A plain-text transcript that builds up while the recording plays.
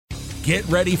Get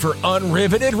ready for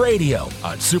Unriveted Radio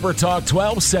on Super Talk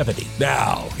 1270.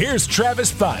 Now, here's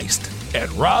Travis Feist and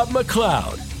Rob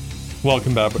McLeod.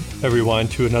 Welcome back, everyone,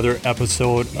 to another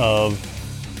episode of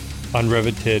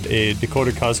Unriveted, a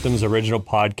Dakota Customs original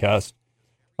podcast.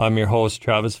 I'm your host,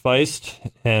 Travis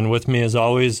Feist, and with me, as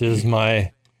always, is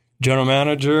my general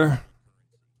manager,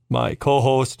 my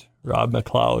co-host, Rob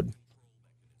McLeod.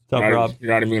 What's up, Rob?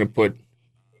 You're not even going to put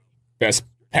best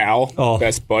pal,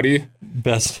 best buddy?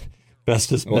 Bestest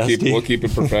bestie. We'll keep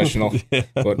it professional. Yeah.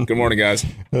 But good morning, guys.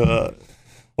 Well,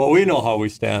 we know how we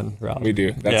stand, Rob. We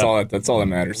do. That's all that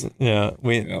matters. Yeah,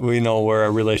 we know where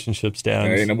our relationship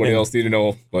stands. Ain't nobody else need to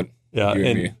know, but you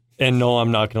and me. And no,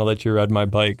 I'm not going to let you ride my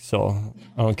bike, so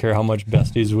I don't care how much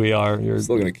besties we are. You're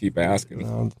still going to keep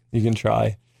asking. You can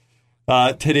try.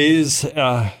 Today's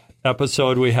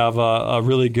episode, we have a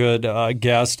really good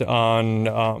guest on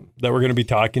that we're going to be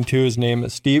talking to. His name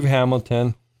is Steve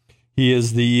Hamilton. He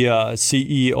is the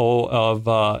CEO of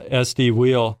SD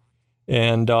Wheel,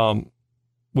 and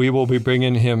we will be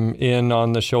bringing him in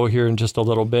on the show here in just a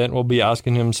little bit. We'll be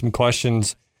asking him some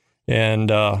questions and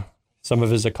some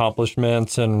of his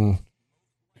accomplishments and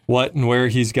what and where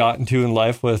he's gotten to in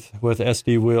life with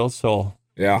SD Wheel. So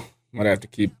yeah, might have to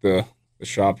keep the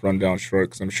shop run down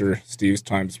short because I'm sure Steve's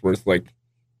time's worth like $1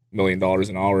 million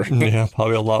an hour. Yeah,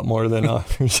 probably a lot more than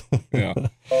ours. Yeah.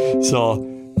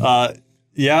 So,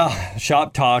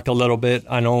 shop talk a little bit.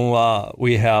 I know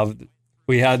we had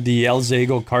the El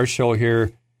Zago car show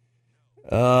here.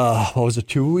 What was it,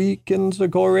 2 weekends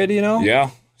ago already now? Yeah,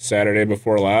 Saturday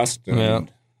before last.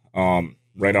 And,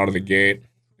 right out of the gate,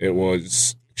 it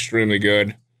was extremely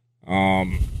good.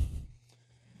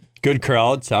 Good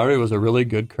crowd. Saturday was a really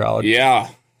good crowd. Yeah.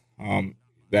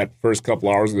 That first couple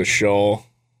hours of the show,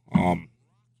 a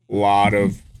lot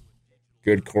of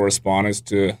good correspondence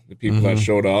to the people that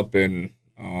showed up, and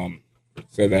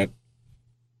said that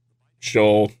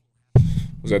show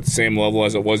was at the same level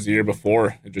as it was the year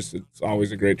before. It's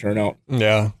always a great turnout.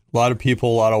 Yeah. A lot of people,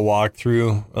 a lot of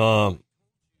walkthrough, a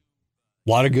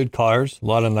lot of good cars, a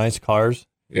lot of nice cars.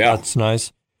 Yeah. That's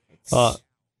nice. It's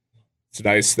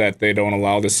nice that they don't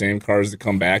allow the same cars to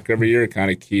come back every year. It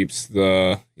kind of keeps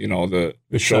the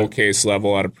showcase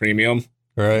level at a premium.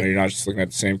 Right. You're not just looking at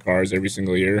the same cars every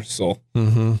single year. So,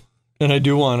 and I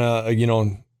do want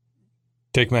to,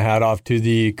 take my hat off to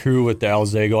the crew with the El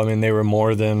Zago. I mean, they were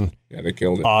more than they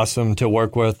killed it. Awesome to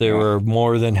work with. They were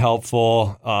more than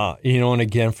helpful. And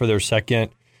again, for their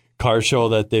second car show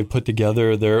that they put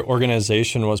together, their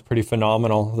organization was pretty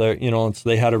phenomenal.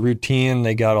 They had a routine.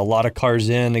 They got a lot of cars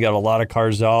in. They got a lot of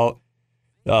cars out.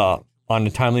 On a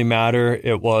timely matter,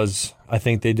 I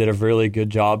think they did a really good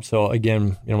job. So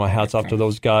again, my hat's off to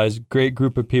those guys. Great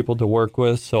group of people to work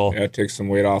with. So it takes some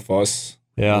weight off us.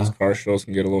 Yeah. Those car shows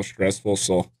can get a little stressful.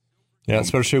 So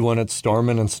especially when it's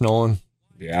storming and snowing.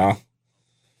 Yeah.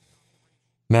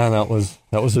 Man, that was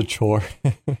a chore.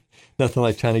 Nothing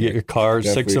like trying to get your car,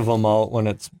 6 of them out when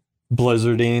it's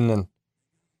blizzarding, and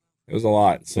it was a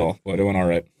lot. So, but it went all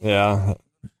right. Yeah,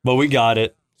 but we got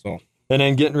it. So, and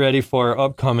then getting ready for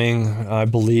upcoming. I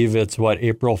believe it's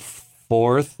April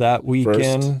 4th that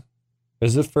weekend. First.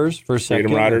 Is it first?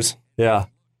 Freedom Riders. Yeah,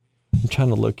 I'm trying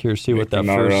to look here, see what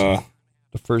that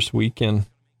the first weekend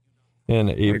in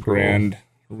April. Grand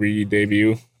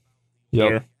re-debut. Yep.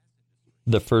 There.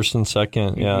 The first and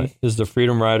second, is the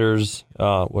Freedom Riders,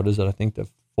 what is it? I think the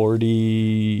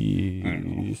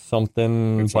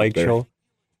 40-something bike show.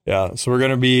 Yeah, so we're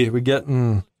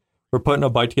putting a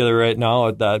bike together right now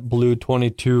at that blue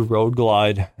 22 Road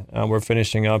Glide. We're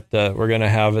finishing up we're going to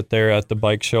have it there at the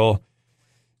bike show,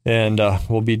 and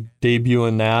we'll be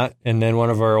debuting that. And then one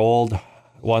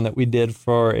that we did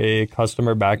for a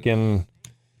customer back in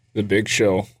the big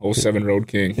show, 07 Road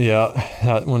King. Yeah,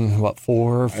 that one,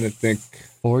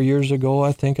 4 years ago,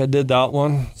 I think I did that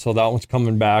one. So that one's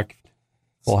coming back.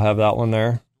 We'll have that one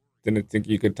there. Didn't think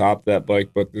you could top that bike,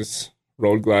 but this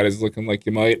Road Glide is looking like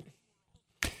you might.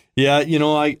 Yeah,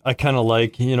 I kind of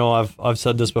like, I've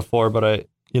said this before, but I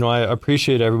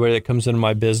appreciate everybody that comes into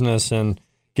my business and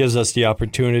gives us the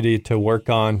opportunity to work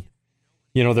on,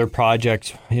 their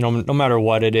projects, no matter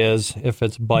what it is, if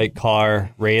it's bike,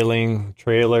 car, railing,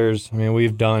 trailers. I mean,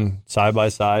 we've done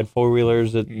side-by-side,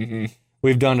 four-wheelers.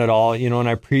 We've done it all, and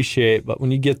I appreciate, but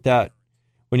when you get that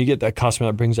customer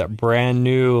that brings that brand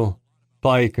new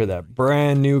bike or that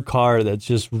brand new car that's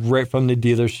just right from the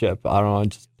dealership, I don't know,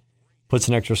 it just puts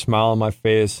an extra smile on my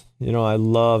face. I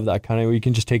love that kind of, you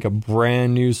can just take a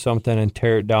brand new something and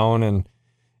tear it down and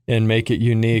make it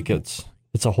unique. It's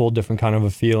a whole different kind of a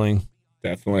feeling.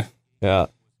 Definitely. Yeah.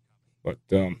 But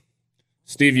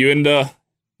Steve, you into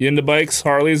bikes,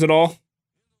 Harleys at all?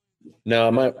 No,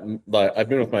 I've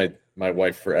been with my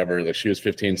wife forever. Like she was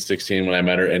 15, 16 when I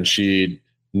met her, and she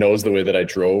knows the way that I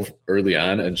drove early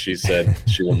on. And she said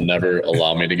she will never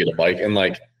allow me to get a bike. And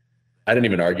like, I didn't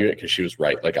even argue it because she was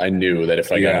right. Like I knew that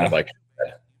if I got on a bike,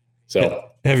 so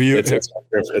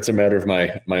it's a matter of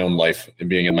my own life and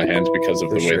being in my hands because of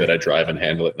the way that I drive and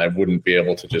handle it. And I wouldn't be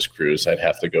able to just cruise. I'd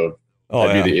have to go.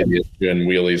 I'd be the idiot doing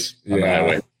wheelies on the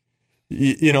highway.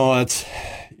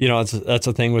 That's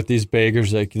a thing with these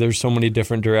baggers. Like there's so many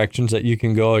different directions that you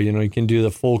can go. You can do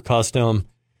the full custom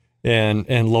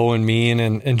and low and mean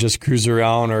and just cruise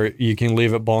around, or you can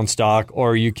leave it bone stock,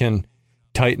 or you can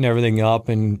tighten everything up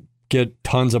and get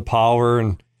tons of power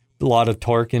and a lot of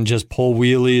torque and just pull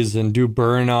wheelies and do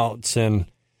burnouts. And,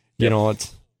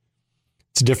 it's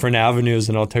different avenues.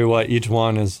 And I'll tell you what, each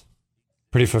one is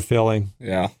pretty fulfilling.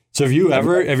 Yeah. So have you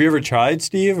ever tried,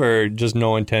 Steve, or just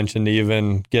no intention to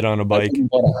even get on a bike? I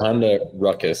bought a Honda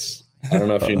Ruckus. I don't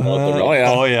know if you know the Ruckus.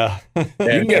 Oh yeah. You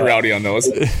can get rowdy on those.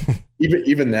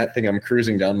 Even that thing, I'm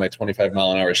cruising down my 25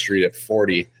 mile an hour street at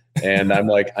 40, and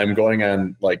I'm going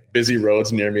on like busy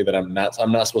roads near me that I'm not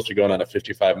supposed to be going on a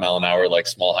 55 mile an hour like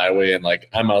small highway, and like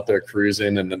I'm out there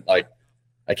cruising, and then like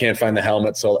I can't find the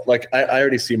helmet. So like I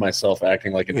already see myself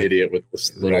acting like an idiot with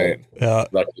this little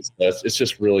Ruckus. It's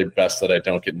just really best that I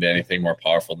don't get into anything more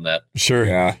powerful than that. Sure.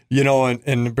 Yeah.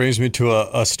 And it brings me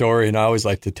to a story, and I always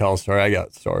like to tell a story. I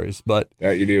got stories, but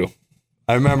yeah, you do.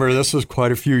 I remember this was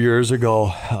quite a few years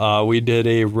ago. We did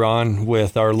a run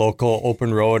with our local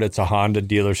open road. It's a Honda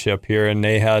dealership here, and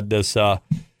they had this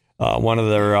one of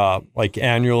their like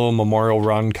annual memorial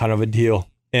run kind of a deal.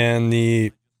 And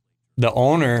the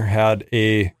owner had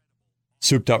a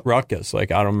souped up Ruckus.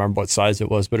 Like I don't remember what size it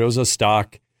was, but it was a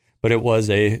stock. But it was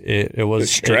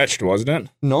stretched, wasn't it?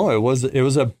 No, it was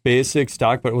a basic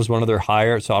stock, but it was one of their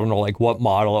higher. So I don't know like what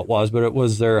model it was, but it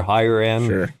was their higher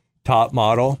end top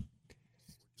model.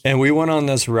 And we went on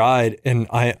this ride, and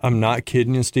I'm not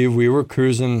kidding you, Steve. We were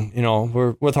cruising,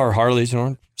 we're with our Harleys,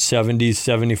 70,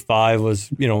 75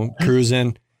 was,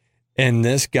 cruising. And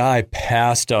this guy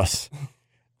passed us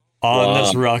on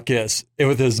this Ruckus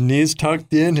with his knees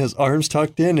tucked in, his arms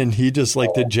tucked in, and he just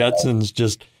like the Jetsons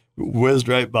just whizzed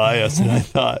right by us. And I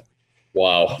thought,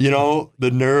 wow,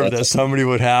 the nerve that somebody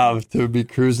would have to be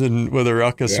cruising with a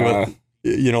Ruckus with,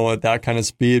 at that kind of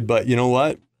speed. But you know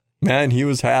what? Man, he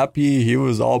was happy. He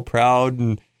was all proud.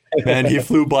 And, man, he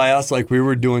flew by us like we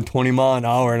were doing 20 mile an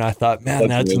hour. And I thought, man,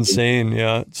 that's insane.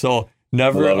 Yeah. So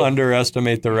never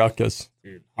underestimate the Ruckus.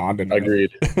 Dude, Honda.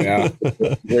 Agreed. Yeah.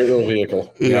 Great little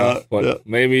vehicle. Yeah. But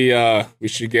maybe we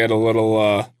should get a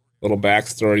little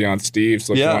backstory on Steve.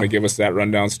 So if you want to give us that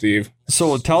rundown, Steve.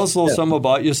 So tell us a little something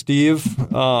about you, Steve.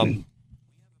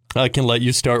 I can let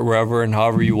you start wherever and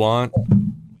however you want.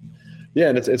 Yeah,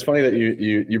 and it's funny that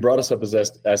you brought us up as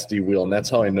SD Wheel, and that's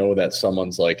how I know that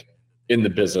someone's like in the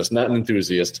business, not an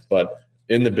enthusiast, but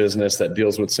in the business that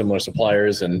deals with similar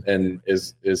suppliers and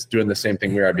is doing the same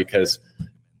thing we are, because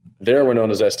there we're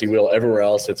known as SD Wheel. Everywhere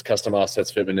else, it's Custom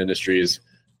Offsets, Fitment Industries,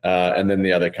 and then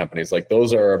the other companies. Like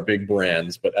those are our big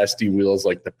brands, but SD Wheel is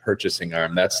like the purchasing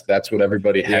arm. That's what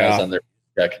everybody has on their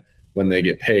check when they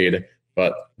get paid.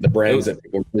 But the brands that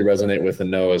people really resonate with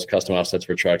and know is Custom Offsets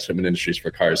for trucks, Fitment Industries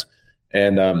for cars.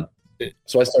 And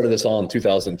so I started this all in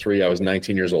 2003. I was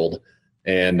 19 years old,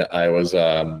 and I was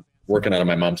working out of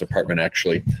my mom's apartment,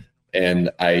 actually. And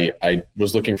I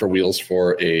was looking for wheels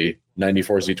for a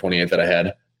 94 Z28 that I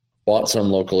had, bought some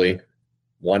locally,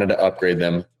 wanted to upgrade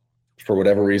them. For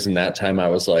whatever reason, that time I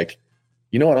was like,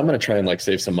 you know what, I'm going to try and like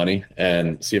save some money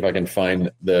and see if I can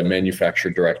find the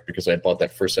manufacturer direct, because I bought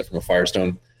that first set from a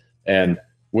Firestone. And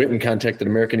went and contacted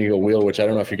American Eagle Wheel, which I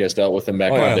don't know if you guys dealt with them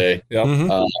back in the day. Yep. One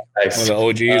of the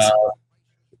OGs.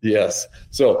 Yes.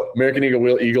 So American Eagle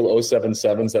Wheel, Eagle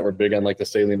 077s that were big on like the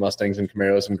Saline Mustangs and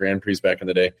Camaros and Grand Prix back in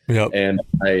the day. Yep. And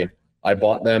I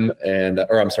bought them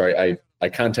I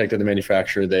contacted the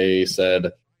manufacturer. They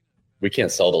said, we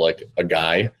can't sell to like a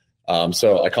guy.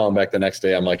 So I call them back the next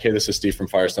day. I'm like, hey, this is Steve from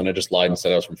Firestone. I just lied and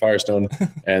said I was from Firestone.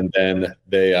 And then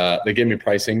they gave me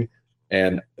pricing.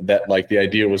 And that like the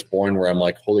idea was born where I'm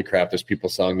like, holy crap, there's people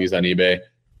selling these on eBay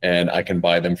and I can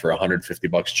buy them for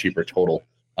 $150 cheaper total.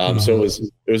 So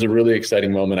it was a really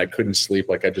exciting moment. I couldn't sleep.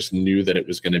 Like I just knew that it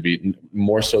was going to be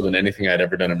more so than anything I'd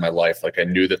ever done in my life. Like I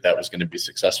knew that was going to be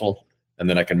successful, and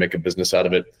then I can make a business out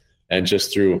of it. And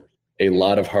just through a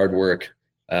lot of hard work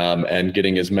and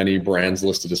getting as many brands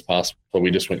listed as possible,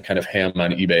 we just went kind of ham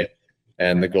on eBay.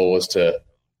 And the goal was I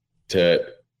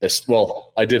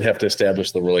did have to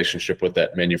establish the relationship with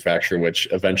that manufacturer, which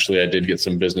eventually I did get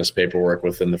some business paperwork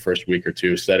within the first week or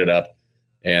two, set it up,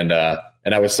 and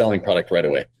I was selling product right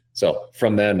away. So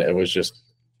from then it was just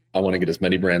I want to get as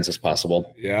many brands as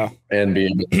possible. Yeah. And be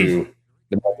able to,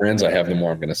 the more brands I have, the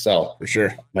more I'm going to sell. For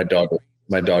sure. My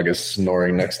dog is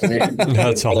snoring next to me.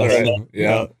 That's awesome.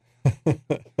 Yeah.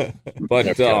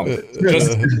 But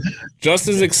just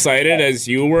as excited as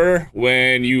you were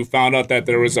when you found out that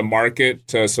there was a market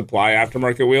to supply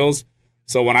aftermarket wheels.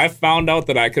 So when I found out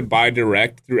that I could buy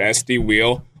direct through SD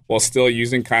Wheel while still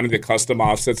using kind of the custom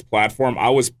offsets platform, I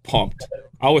was pumped.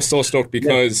 I was so stoked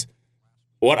because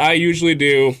what I usually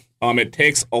do, it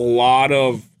takes a lot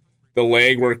of the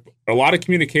legwork, a lot of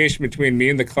communication between me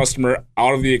and the customer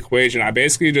out of the equation. I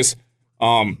basically just,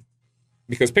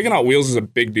 because picking out wheels is a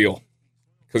big deal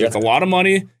because it's a lot of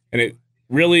money and it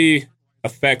really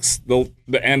affects the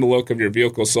end look of your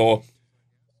vehicle. So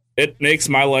it makes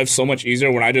my life so much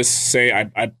easier when I just say,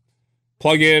 I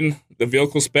plug in the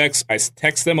vehicle specs, I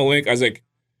text them a link. I was like,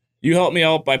 you help me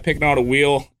out by picking out a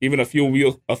wheel, even a few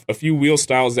wheel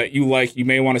styles that you like, you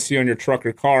may want to see on your truck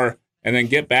or car, and then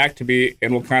get back to me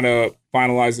and we'll kind of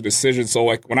finalize the decision. So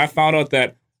like when I found out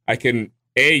that I can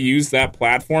use that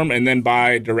platform and then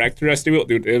buy direct through SD Wheel,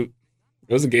 dude, it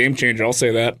was a game changer. I'll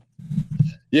say that.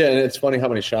 Yeah, and it's funny how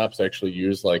many shops actually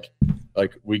use like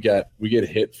we get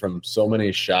hit from so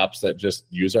many shops that just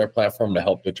use our platform to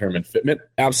help determine fitment.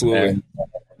 Absolutely. And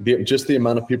the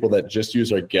amount of people that just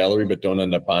use our gallery but don't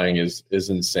end up buying is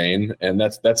insane, and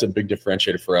that's a big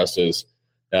differentiator for us. Is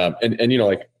and you know,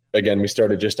 like again, we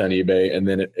started just on eBay, and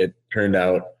then it turned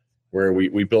out where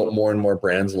we built more and more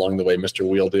brands along the way. Mr.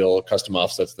 Wheel Deal, Custom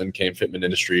Offsets, then came Fitment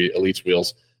Industry, Elites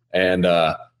Wheels,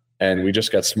 and we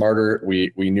just got smarter.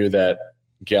 We knew that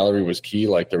gallery was key.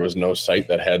 Like there was no site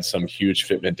that had some huge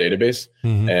fitment database,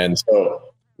 and so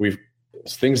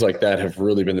things like that have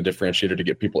really been the differentiator to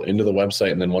get people into the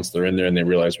website. And then once they're in there and they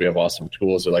realize we have awesome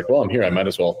tools, they're like, well, I'm here. I might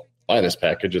as well buy this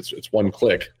package. It's one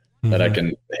click that I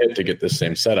can hit to get this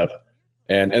same setup.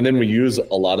 And then we use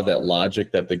a lot of that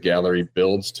logic that the gallery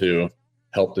builds to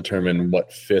help determine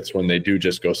what fits when they do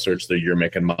just go search the year,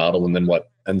 make, and model. And then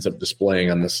what ends up displaying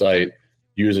on the site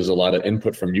uses a lot of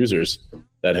input from users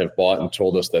that have bought and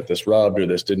told us that this rubbed or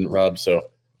this didn't rub. So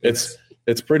it's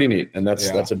pretty neat. And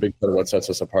that's a big part of what sets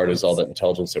us apart is all that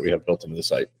intelligence that we have built into the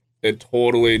site. It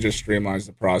totally just streamlines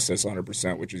the process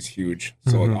 100%, which is huge.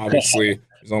 So obviously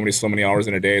there's only so many hours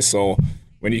in a day. So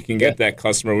when you can get that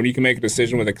customer, when you can make a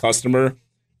decision with a customer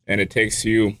and it takes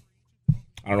you,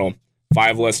 I don't know,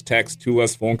 5 less texts, 2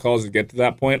 less phone calls to get to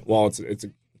that point, well, it's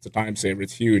a time saver.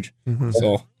 It's huge.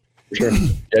 So sure.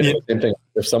 Yeah, same thing.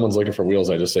 If someone's looking for wheels,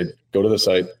 I just say, go to the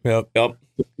site. Yep.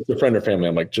 It's a friend or family.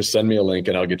 I'm like, just send me a link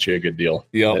and I'll get you a good deal.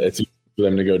 Yep. It's easy for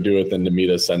them to go do it than to meet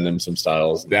us, send them some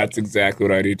styles. That's exactly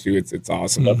what I do too. It's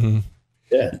awesome.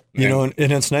 Yeah. You know, and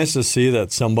it's nice to see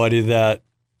that somebody that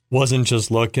wasn't just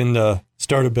looking to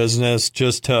start a business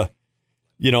just to,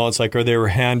 you know, it's like, or they were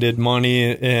handed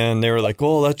money and they were like,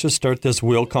 oh, let's just start this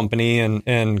wheel company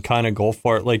and kind of go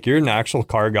for it. Like you're an actual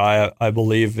car guy, I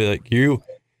believe. Like you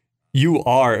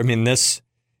are. I mean,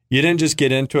 you didn't just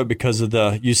get into it because of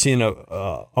you seen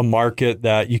a market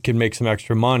that you can make some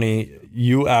extra money.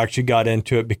 You actually got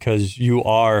into it because you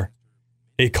are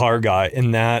a car guy.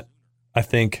 And that, I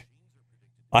think,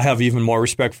 I have even more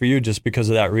respect for you just because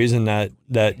of that reason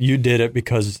that you did it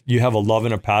because you have a love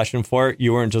and a passion for it.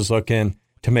 You weren't just looking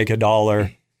to make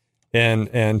 $1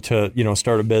 and to, you know,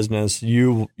 start a business.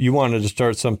 You wanted to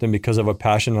start something because of a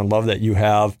passion and love that you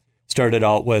have. Started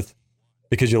out with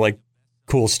because you like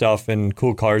cool stuff and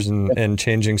cool cars and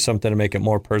changing something to make it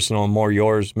more personal and more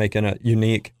yours, making it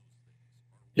unique.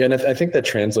 Yeah, and I think that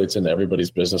translates into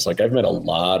everybody's business. Like I've met a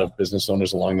lot of business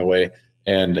owners along the way,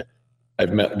 and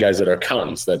I've met guys that are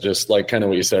accountants that just like kind of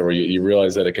what you said, where you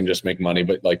realize that it can just make money,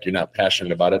 but like you're not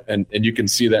passionate about it. And you can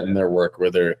see that in their work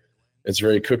where it's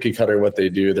very cookie cutter what they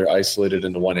do. They're isolated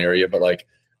into one area, but like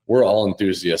we're all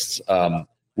enthusiasts.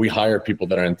 We hire people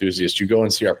that are enthusiasts. You go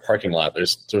and see our parking lot.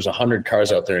 There's 100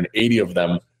 cars out there, and 80 of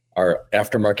them are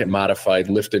aftermarket modified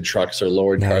lifted trucks or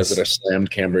lowered cars that are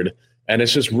slammed, cambered. And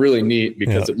it's just really neat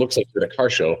because it looks like you're at a car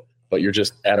show, but you're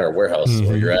just at our warehouse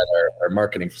or you're at our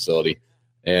marketing facility.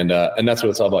 And that's what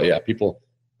it's all about. Yeah.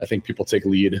 I think people take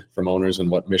lead from owners and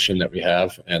what mission that we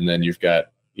have. And then you've got,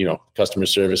 you know, customer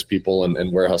service people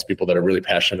and warehouse people that are really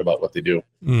passionate about what they do.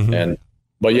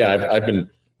 But yeah,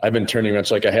 I've been turning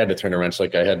wrench. Like I had to turn a wrench.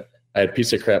 Like I had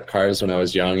piece of crap cars when I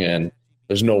was young, and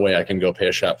there's no way I can go pay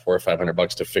a shop $400 or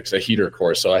 $500 to fix a heater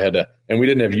core. So I had to, and we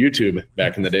didn't have YouTube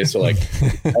back in the day. So like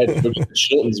I had to look at the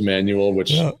Chilton's manual,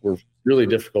 which were really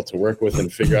difficult to work with,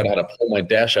 and figure out how to pull my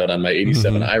dash out on my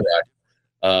 87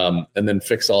 IROC, and then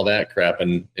fix all that crap.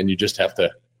 And you just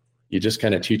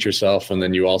kind of teach yourself. And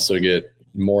then you also get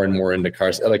more and more into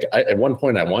cars. Like at one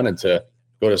point I wanted to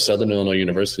go to Southern Illinois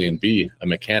University and be a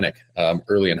mechanic.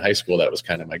 Early in high school, that was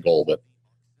kind of my goal, but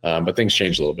things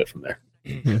changed a little bit from there.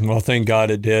 Well, thank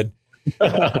God it did.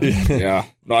 Yeah.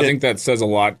 No, I think that says a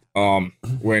lot.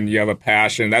 When you have a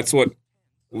passion, that's what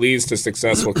leads to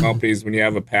successful companies. When you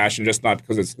have a passion, just not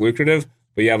because it's lucrative,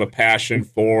 but you have a passion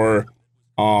for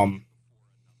for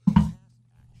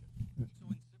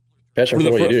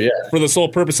the sole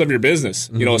purpose of your business.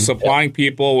 You know, supplying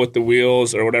people with the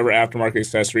wheels or whatever aftermarket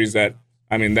accessories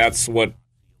that's what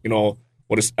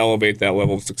just elevate that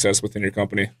level of success within your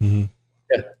company.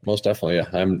 Yeah, most definitely. Yeah,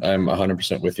 I'm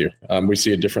 100% with you. We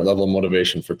see a different level of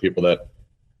motivation for people that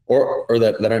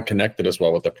aren't connected as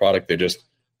well with the product. They just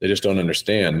don't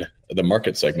understand the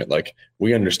market segment. Like,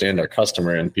 we understand our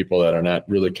customer, and people that are not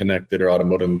really connected or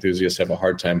automotive enthusiasts have a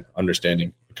hard time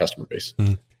understanding the customer base.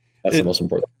 That's the most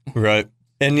important. Right.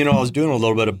 And, I was doing a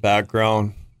little bit of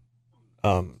background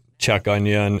check on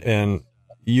you, and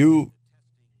you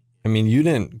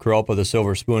didn't grow up with a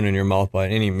silver spoon in your mouth by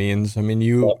any means. I mean,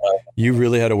 you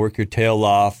really had to work your tail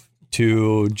off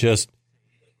to just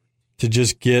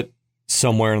get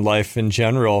somewhere in life in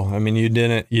general. I mean, you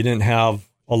didn't have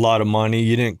a lot of money.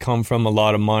 You didn't come from a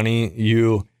lot of money.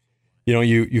 You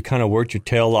kind of worked your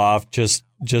tail off just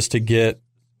to get,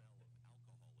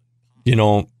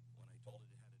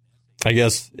 I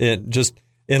guess it just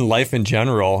in life in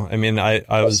general. I mean, I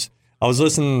was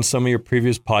listening to some of your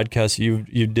previous podcasts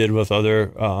you did with other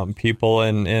people,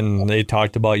 and they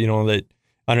talked about, that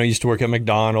I know you used to work at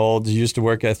McDonald's. You used to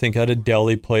work, I think, at a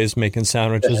deli place making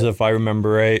sandwiches, if I remember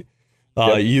right.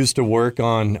 You used to work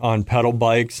on pedal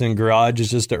bikes and garages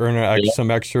just to earn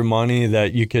some extra money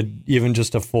that you could even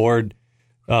just afford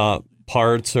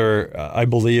parts, or I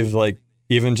believe like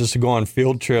even just to go on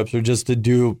field trips or just to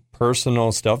do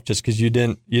personal stuff, just because you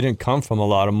didn't come from a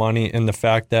lot of money. And the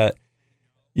fact that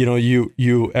you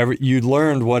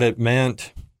learned what it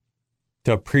meant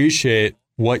to appreciate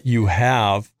what you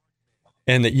have,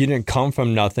 and that you didn't come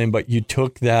from nothing, but you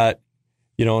took that,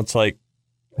 it's like,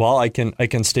 well, I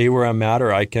can stay where I'm at,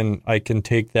 or I can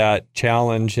take that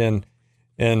challenge and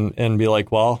be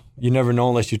like, well, you never know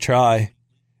unless you try.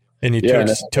 And you took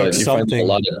something.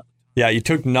 You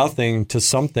took nothing to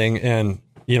something, and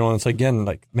it's again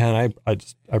like, man, I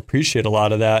appreciate a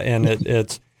lot of that, and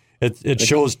it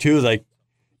shows too, like,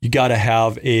 you got to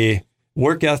have a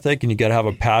work ethic and you got to have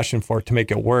a passion for it to make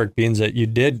it work, being that you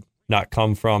did not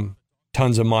come from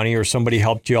tons of money, or somebody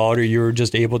helped you out, or you were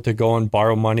just able to go and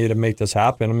borrow money to make this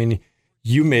happen. I mean,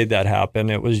 you made that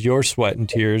happen. It was your sweat and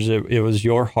tears. It was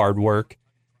your hard work.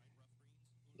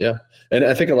 Yeah. And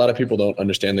I think a lot of people don't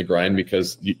understand the grind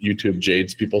because YouTube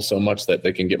jades people so much that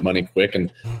they can get money quick.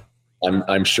 And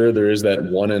I'm sure there is that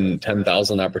 1 in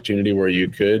 10,000 opportunity where you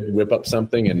could whip up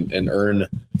something and earn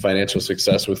financial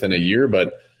success within a year.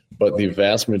 But the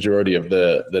vast majority of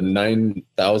the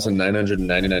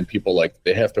 9,999 people, like,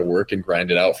 they have to work and grind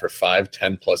it out for 5,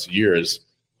 10 plus years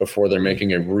before they're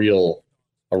making a real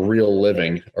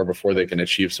living, or before they can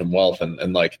achieve some wealth.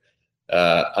 And like,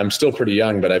 I'm still pretty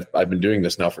young, but I've been doing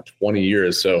this now for 20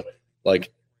 years. So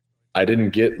like, I didn't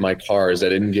get my cars, I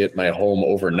didn't get my home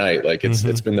overnight. Like,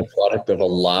 it's been the product of a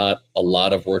lot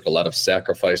of work, a lot of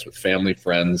sacrifice with family,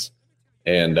 friends,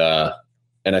 and I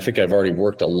think I've already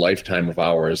worked a lifetime of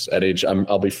hours. At age,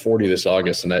 I'll be 40 this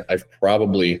August, and I've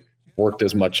probably worked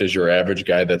as much as your average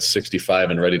guy that's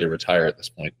 65 and ready to retire at this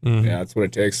point. Yeah, that's what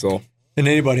it takes. So, and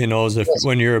anybody knows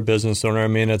when you're a business owner, I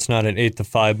mean, it's not an 8 to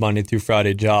 5 Monday through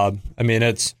Friday job. I mean,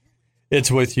 it's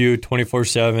with you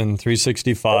 24/7,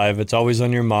 365. It's always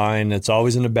on your mind. It's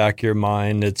always in the back of your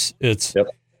mind. It's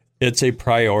a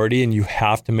priority, and you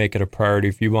have to make it a priority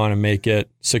if you want to make it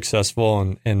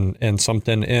successful and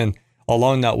something in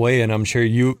along that way. And I'm sure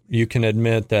you can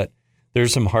admit that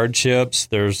there's some hardships.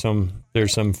 There's some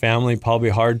family probably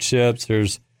hardships.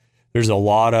 There's a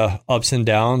lot of ups and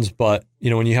downs. But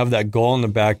when you have that goal in the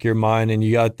back of your mind, and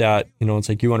you got that, it's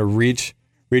like you want to reach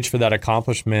for that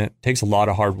accomplishment. It takes a lot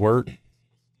of hard work.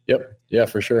 Yep. Yeah,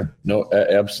 for sure. No,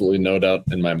 absolutely no doubt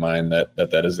in my mind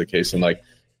that is the case. And like,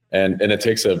 and it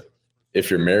takes if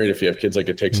you're married, if you have kids, like,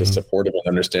 it takes a supportive and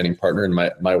understanding partner. And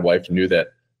my wife knew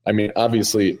that. I mean,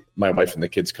 obviously my wife and the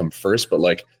kids come first, but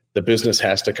like, the business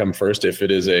has to come first. If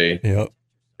it is if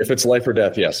it's life or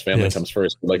death, yes, family comes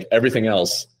first. But like everything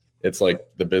else, it's like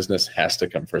the business has to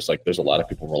come first. Like, there's a lot of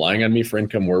people relying on me for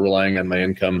income. We're relying on my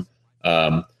income.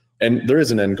 And there is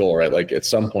an end goal, right? Like, at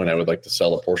some point I would like to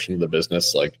sell a portion of the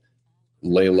business, like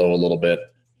lay low a little bit.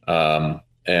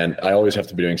 And I always have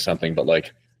to be doing something, but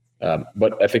like,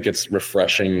 but I think it's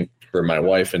refreshing for my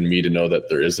wife and me to know that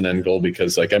there is an end goal,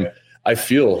 because like I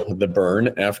feel the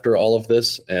burn after all of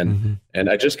this. And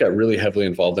I just got really heavily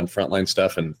involved in frontline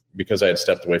stuff. And because I had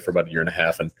stepped away for about a year and a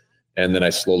half, and then I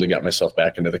slowly got myself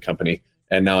back into the company.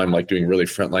 And now I'm like doing really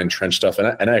frontline trench stuff.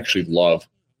 And I actually love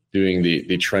doing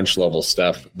the trench level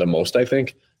stuff the most, I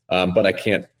think. But I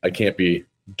can't be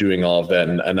doing all of that.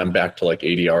 And I'm back to like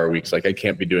 80-hour weeks. Like I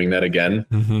can't be doing that again.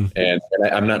 And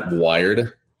I'm not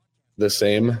wired the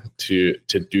same to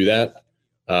do that.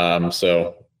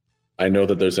 So I know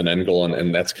that there's an end goal,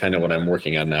 and that's kind of what I'm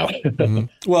working on now.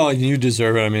 Well, you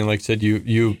deserve it. I mean, like I said,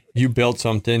 you built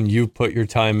something, you put your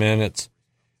time in.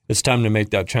 It's time to make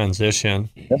that transition.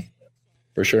 Yeah,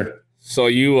 for sure. So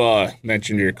you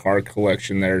mentioned your car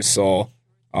collection there. So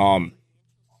I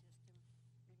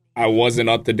wasn't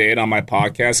up to date on my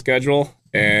podcast schedule,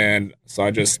 and so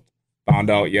I just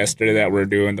found out yesterday that we're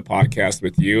doing the podcast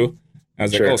with you. I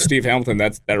was like, oh, Steve Hamilton,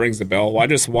 that rings the bell. Well, I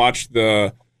just watched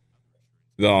the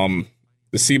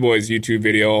Seaboys YouTube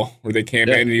video where they came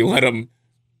in and you let them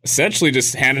essentially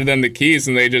just handed them the keys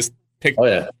and they just picked. Oh,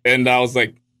 yeah. And I was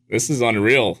like, this is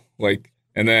unreal. Like,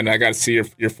 and then I got to see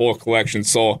your full collection.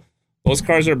 So those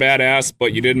cars are badass,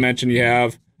 but you did mention you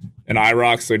have an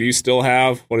IROC. So do you still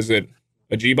have, what is it,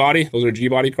 a G-body? Those are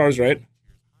G-body cars, right?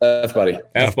 F-body.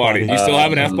 F-body. You still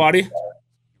have an F-body?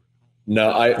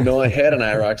 No, I had an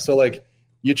IROC. So like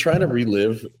you're trying to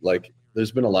relive, like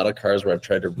there's been a lot of cars where I've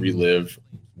tried to relive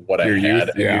what I had. Youth,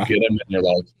 and you get them and you're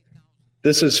like,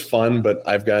 this is fun, but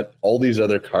I've got all these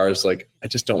other cars. Like I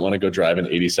just don't want to go drive an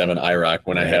 87 IROC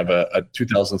when I have a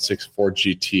 2006 Ford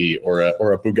GT or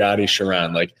a Bugatti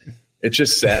Chiron. Like it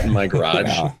just sat in my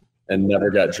garage and never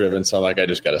got driven. So I'm like, I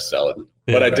just got to sell it.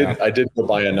 But I did go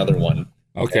buy another one.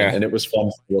 Okay. And it was fun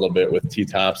for a little bit with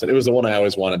T-tops. And it was the one I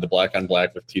always wanted, the black on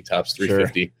black with T-tops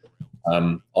 350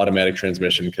 automatic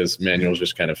transmission, because manual is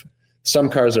just kind of, some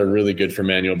cars are really good for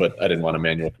manual, but I didn't want a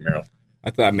manual Camaro. I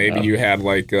thought maybe you had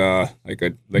like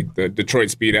the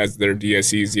Detroit Speed has their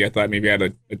DSEZ. I thought maybe you had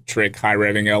a trick high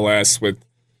revving LS with.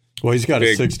 Well, he's got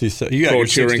a 67. You got your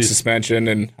touring suspension,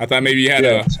 and I thought maybe you had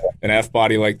an F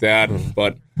body like that,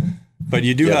 but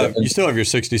you do you still have your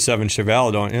 67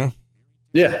 Chevelle, don't you?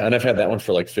 Yeah, and I've had that one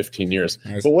for like 15 years.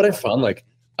 Nice. But what I found, like,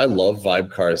 I love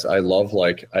vibe cars. I love,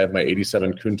 like, I have my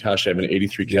 87 Countach, I have an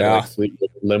 83 Cadillac Fleetwood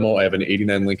limo, I have an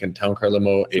 89 Lincoln Town Car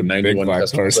limo, a 91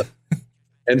 Tesla.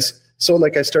 And so,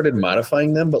 like, I started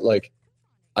modifying them, but like,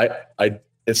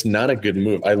 it's not a good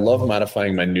move. I love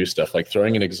modifying my new stuff, like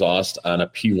throwing an exhaust on a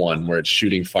P1 where it's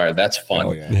shooting fire. That's fun.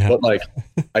 Oh, yeah. But like,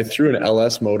 I threw an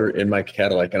LS motor in my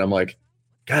Cadillac, and I'm like,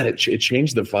 God, it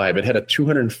changed the vibe. It had a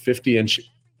 250-inch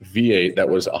V8 that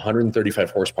was 135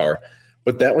 horsepower,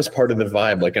 but that was part of the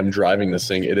vibe. Like, I'm driving this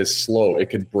thing, it is slow, it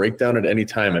could break down at any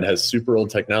time, it has super old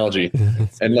technology.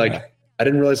 And like, I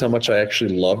didn't realize how much I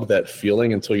actually loved that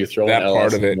feeling until you throw that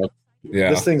part of it.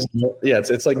 This thing's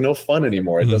it's like no fun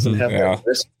anymore. It doesn't have that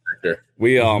risk factor.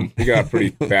 We got a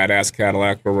pretty badass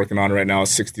Cadillac we're working on right now, a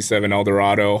 67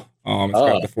 Eldorado. It's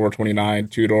got the 429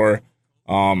 two-door.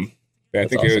 I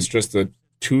think it was just a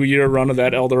 2-year run of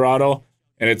that Eldorado,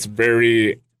 and it's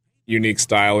very unique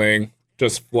styling,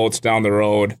 just floats down the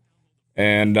road.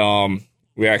 And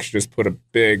we actually just put a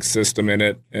big system in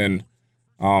it, and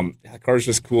the car's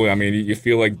just cool. I mean, you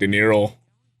feel like De Niro,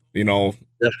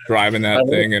 driving that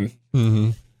thing.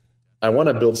 And I want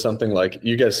to build something like,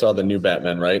 you guys saw the new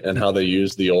Batman, right? And how they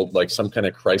use the old, like some kind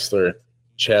of Chrysler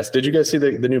chassis. Did you guys see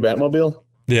the new Batmobile?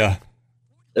 Yeah.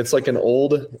 It's like an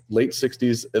old late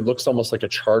 60s. It looks almost like a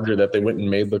Charger that they went and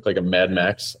made look like a Mad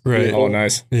Max. Right. vehicle. Oh,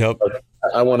 nice. Yep.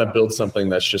 I want to build something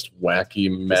that's just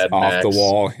wacky Mad Max. Off the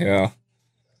wall. Yeah.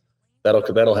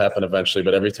 That'll happen eventually.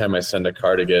 But every time I send a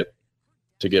car to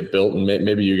get built, and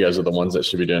maybe you guys are the ones that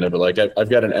should be doing it, but like I've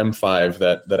got an M5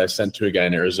 that I sent to a guy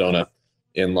in Arizona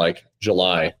in like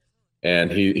July,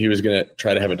 and he was going to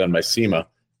try to have it done by SEMA,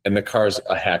 and the car's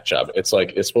a hack job. It's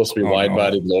supposed to be wide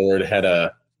bodied, lowered, had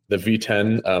the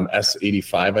V10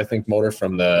 S85 I think motor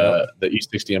from the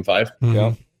E60 M5.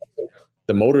 Yeah.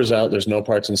 The motor's out, there's no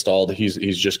parts installed. He's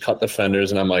just cut the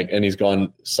fenders, and I'm like, and he's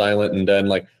gone silent, and then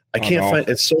like I can't find,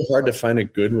 it's so hard to find a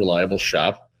good reliable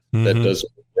shop that does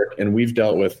work. And we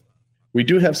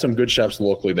do have some good shops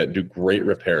locally that do great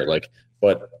repair,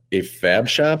 but a fab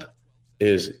shop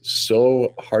is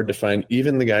so hard to find.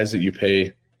 Even the guys that you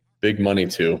pay big money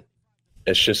to,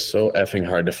 it's just so effing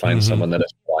hard to find someone that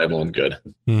is reliable and good.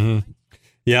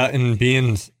 Yeah. And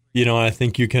being, I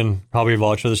think you can probably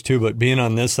vouch for this too, but being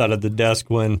on this side of the desk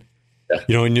when,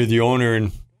 when you're the owner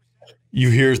and you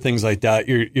hear things like that,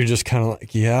 you're just kind of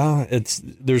like,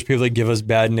 there's people that give us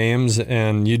bad names,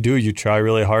 and you try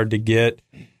really hard to get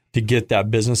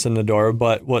that business in the door.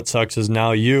 But what sucks is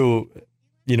now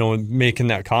making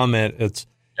that comment,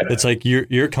 it's like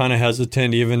you're kind of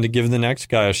hesitant even to give the next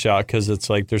guy a shot, because it's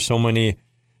like there's so many,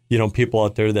 people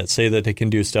out there that say that they can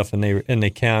do stuff and they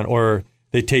can't, or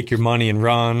they take your money and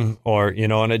run, or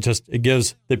and it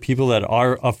gives the people that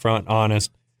are upfront,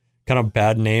 honest, kind of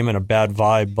bad name and a bad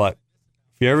vibe. But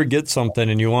if you ever get something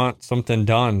and you want something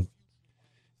done,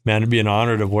 man, it'd be an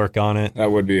honor to work on it.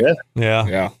 That would be.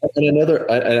 Yeah.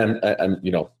 And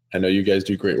I know you guys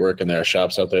do great work, and there are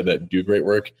shops out there that do great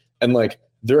work. And like,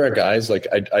 there are guys like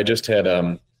I just had,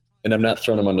 and I'm not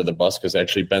throwing him under the bus because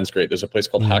actually Ben's great. There's a place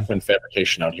called Hackman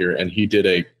Fabrication out here, and he did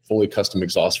a fully custom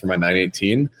exhaust for my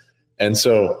 918. And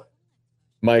so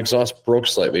my exhaust broke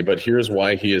slightly, but here's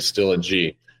why he is still a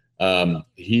G.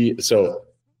 So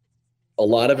a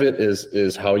lot of it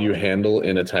is how you handle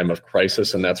in a time of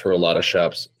crisis, and that's where a lot of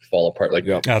shops fall apart. Like,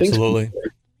 absolutely.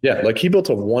 Like he built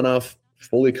a one-off,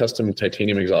 fully custom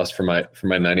titanium exhaust for my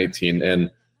 918,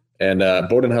 and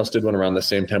Bodenhaus did one around the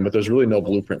same time, but there's really no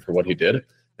blueprint for what he did.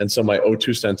 And so my O2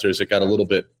 sensors, it got a little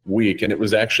bit weak, and it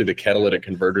was actually the catalytic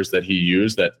converters that he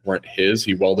used that weren't his.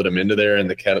 He welded them into there, and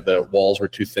the walls were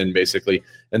too thin, basically.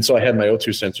 And so I had my O2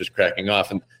 sensors cracking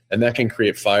off, and that can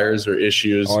create fires or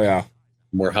issues. Oh yeah,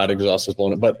 where hot exhaust is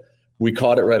blown up. But we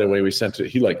caught it right away. We sent it.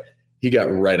 He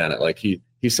got right on it. Like he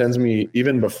sends me,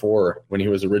 even before when he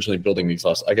was originally building the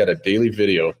exhaust, I got a daily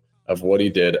video of what he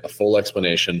did, a full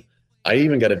explanation. I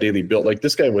even got a daily bill. Like,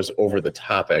 this guy was over the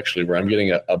top, actually, where I'm getting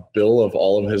a bill of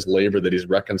all of his labor that he's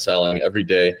reconciling every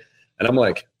day. And I'm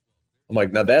like,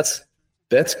 now that's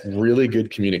really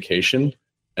good communication.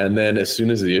 And then as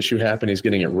soon as the issue happened, he's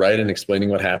getting it right and explaining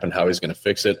what happened, how he's going to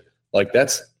fix it. Like,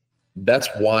 that's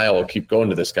why I'll keep going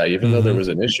to this guy, even though there was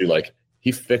an issue. Like,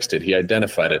 he fixed it. He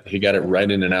identified it. He got it right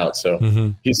in and out.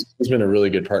 So he's been a really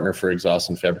good partner for exhaust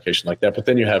and fabrication like that. But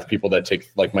then you have people that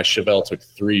take, like my Chevelle took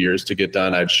 3 years to get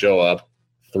done. I'd show up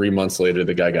 3 months later,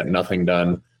 the guy got nothing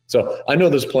done. So I know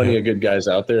there's plenty of good guys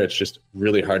out there. It's just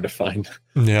really hard to find.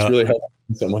 Yeah. It's really hard to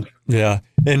find someone. Yeah.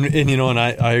 And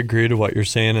I agree to what you're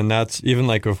saying. And that's even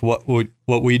like with what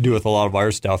we do with a lot of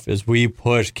our stuff is we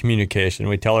push communication.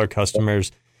 We tell our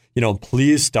customers,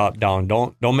 please stop down.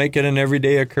 Don't make it an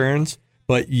everyday occurrence.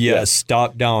 But yes,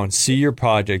 stop down, see your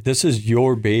project. This is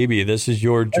your baby. This is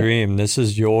your dream. This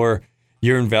is your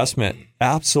investment.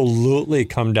 Absolutely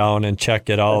come down and check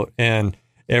it out. And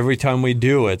every time we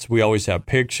do we always have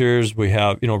pictures. We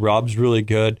have, Rob's really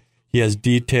good. He has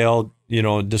detailed,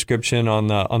 description on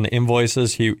the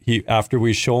invoices. He after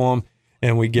we show him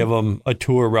and we give them a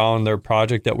tour around their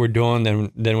project that we're doing,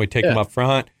 then we take them up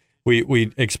front.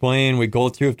 We explain, we go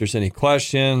through if there's any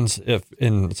questions,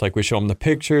 and it's like we show them the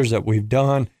pictures that we've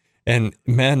done, and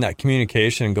man, that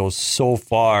communication goes so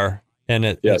far, and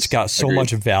it's got so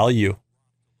much value.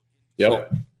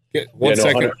 Yep. One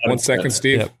second,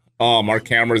 Steve. Yep. Our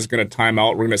camera is going to time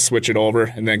out. We're going to switch it over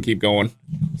and then keep going.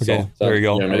 Okay, there you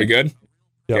go. Are we good?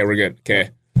 Yep. Okay, we're good.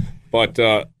 Okay. But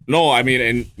no, I mean,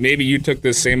 and maybe you took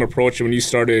the same approach when you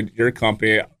started your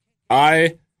company.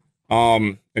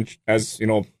 And as you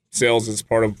know, sales is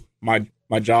part of my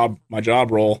job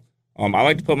role. I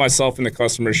like to put myself in the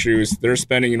customer's shoes. They're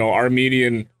spending, our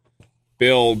median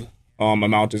build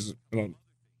amount is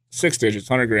 6 digits,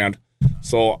 100 grand.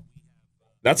 So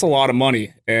that's a lot of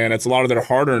money, and it's a lot of their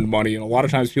hard-earned money. And a lot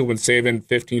of times people have been saving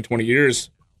 15, 20 years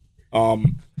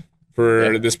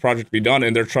for this project to be done,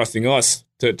 and they're trusting us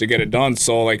to get it done.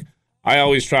 So, like, I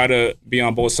always try to be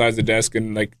on both sides of the desk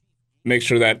and, like, make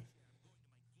sure that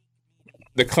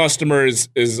the customer is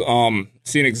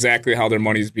seeing exactly how their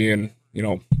money's being,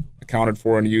 accounted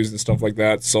for and used and stuff like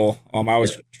that. So I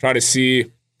always try to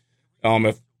see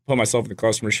put myself in the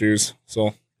customer's shoes.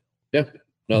 So yeah,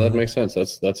 no, that makes sense.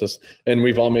 That's just, and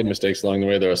we've all made mistakes along the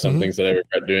way. There are some things that I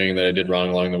regret doing that I did wrong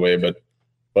along the way,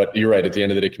 but you're right. At the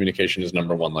end of the day, communication is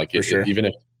number one. Like, sure. even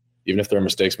if there are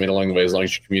mistakes made along the way, as long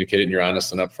as you communicate it and you're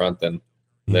honest and upfront,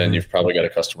 then you've probably got a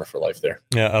customer for life there.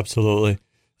 Yeah, absolutely.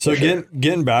 So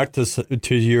getting back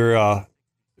to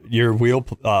your wheel,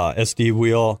 SD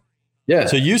wheel. Yeah.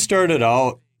 So you started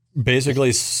out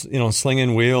basically,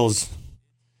 slinging wheels.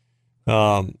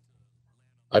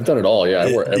 I've done it all. Yeah.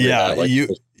 I wore every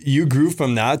hat, you grew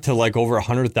from that to like over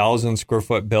 100,000 square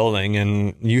foot building,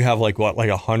 and you have like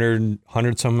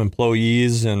 100 some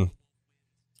employees, and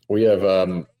we have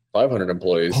 500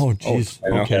 employees. Oh, geez.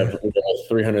 We have a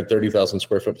 330,000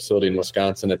 square foot facility in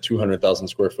Wisconsin, a 200,000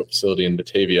 square foot facility in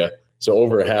Batavia. So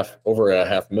over a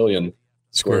half million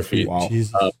square feet. Wow.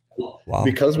 Wow.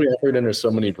 Because we operate under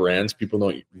so many brands, people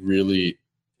don't really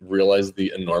realize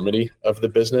the enormity of the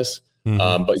business. But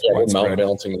yeah, we're mount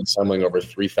balancing and assembling over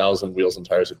 3,000 wheels and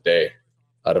tires a day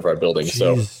out of our building. Jeez.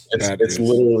 So it's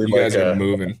literally you guys are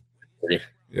moving.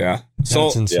 Yeah.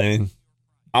 That's insane.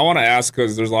 I want to ask,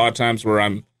 because there's a lot of times where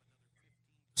I'm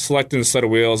selecting a set of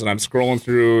wheels and I'm scrolling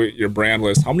through your brand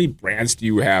list. How many brands do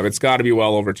you have? It's got to be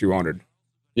well over 200.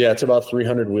 Yeah, it's about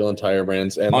 300 wheel and tire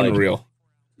brands. And unreal.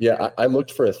 I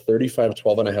looked for a 35,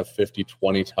 12 and a half, 50,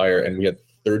 20 tire, and we had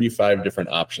 35 different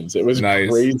options. It was nice.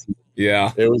 Crazy.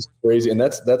 Yeah, it was crazy. And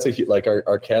that's like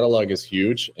our catalog is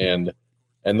huge, and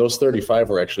those 35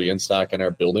 were actually in stock in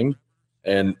our building,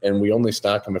 and we only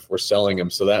stock them if we're selling them.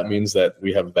 So that means that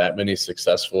we have that many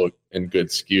successful and good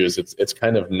SKUs. It's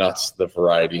kind of nuts, the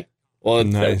variety. Well,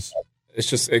 nice. It's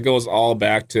just, it goes all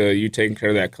back to you taking care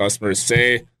of that customer.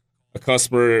 Say a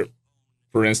customer,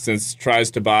 for instance,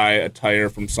 tries to buy a tire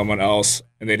from someone else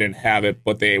and they didn't have it,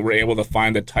 but they were able to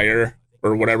find the tire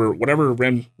or whatever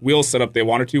rim wheel setup they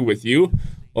wanted to with you.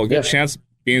 Well, a good chance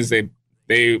means they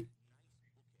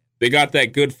got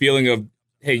that good feeling of,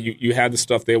 hey, you had the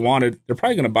stuff they wanted. They're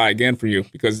probably going to buy again for you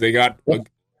because they got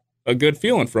a good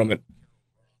feeling from it.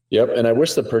 Yep. And I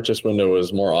wish the purchase window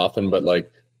was more often, but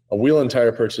like a wheel and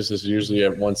tire purchase is usually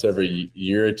once every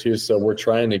year or two. So we're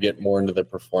trying to get more into the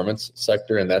performance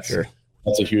sector, and that's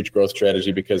a huge growth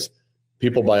strategy because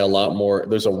people buy a lot more.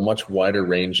 There's a much wider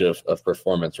range of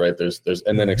performance, right? There's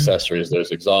and then accessories.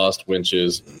 There's exhaust,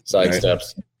 winches, side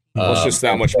steps. It's just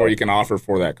that much more you can offer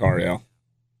for that car, yeah.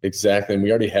 Exactly. And we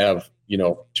already have,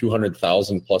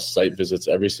 200,000 plus site visits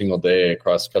every single day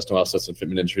across custom offsets and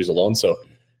fitment industries alone. So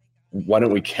why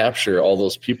don't we capture all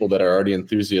those people that are already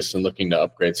enthusiasts and looking to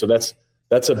upgrade? So that's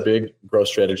a big growth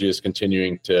strategy, is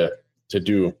continuing to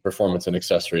do performance and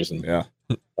accessories. And yeah.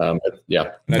 And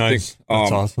nice. I think,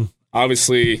 that's awesome.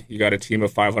 Obviously you got a team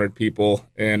of 500 people,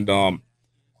 and I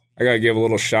got to give a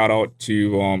little shout out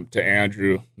to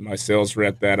Andrew, my sales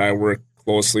rep that I work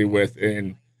closely with,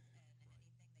 and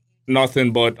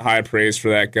nothing but high praise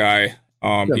for that guy.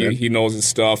 He knows his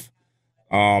stuff.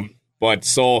 But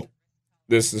so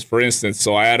this is, for instance,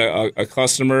 so I had a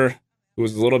customer who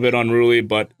was a little bit unruly,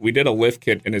 but we did a lift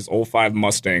kit in his 05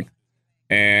 Mustang,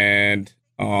 and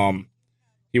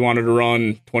he wanted to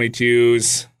run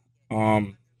 22s,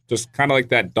 just kind of like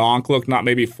that donk look, not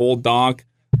maybe full donk,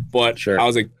 but I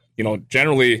was like,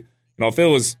 generally, if it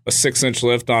was a 6-inch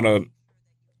lift on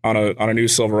a new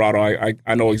Silverado,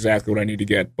 I know exactly what I need to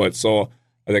get. But so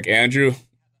I was like, Andrew,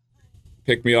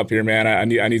 pick me up here, man. I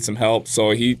need some help.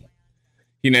 So he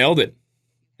nailed it.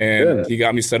 And he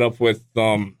got me set up with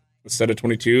a set of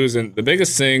 22s. And the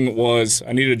biggest thing was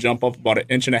I needed to jump up about 1.5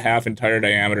 inches in tire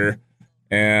diameter.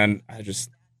 And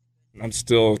I'm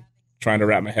still trying to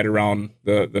wrap my head around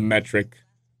the metric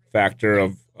factor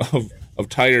of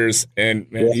tires.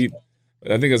 And man, I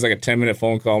think it was like a 10-minute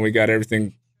phone call, and we got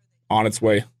everything on its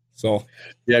way. So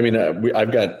yeah, I mean,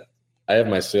 I have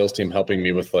my sales team helping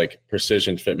me with like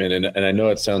precision fitment, and I know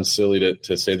it sounds silly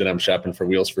to say that I'm shopping for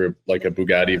wheels for like a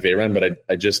Bugatti Veyron, but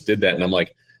I just did that, and I'm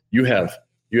like, you have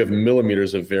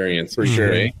millimeters of variance for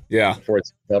sure, yeah. Before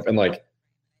it's up,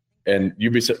 and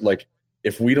you'd be like,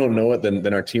 if we don't know it,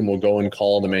 then our team will go and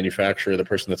call the manufacturer, the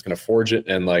person that's going to forge it,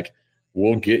 and like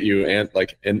we'll get you. And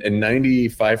like, and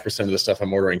 95% of the stuff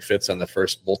I'm ordering fits on the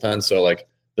first bolt-on. So like,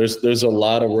 there's a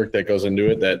lot of work that goes into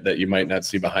it that you might not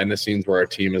see behind the scenes, where our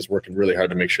team is working really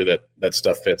hard to make sure that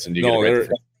stuff fits and you get it right.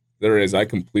 There is. I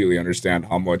completely understand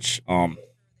how much, man,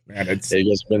 you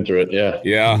guys been through it. Yeah.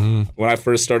 Yeah. Mm-hmm. When I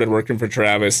first started working for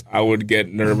Travis, I would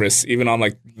get nervous, even on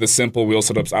like the simple wheel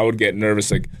setups. I would get nervous,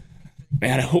 like,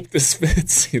 man, I hope this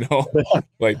fits,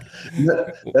 like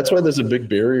that's why there's a big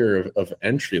barrier of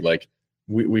entry. Like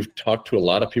we've talked to a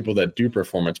lot of people that do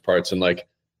performance parts, and like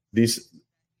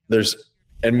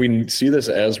and we see this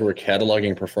as we're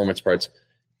cataloging performance parts.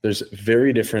 There's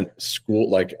very different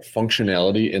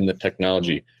functionality in the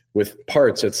technology. With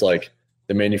parts, it's like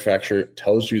the manufacturer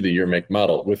tells you the year, make,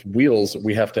 model. With wheels,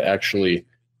 we have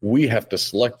to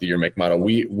select the year, make, model.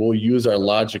 We'll use our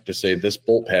logic to say this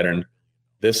bolt pattern,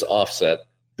 this offset,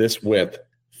 this width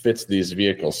fits these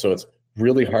vehicles. So it's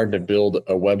really hard to build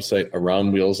a website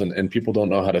around wheels, and people don't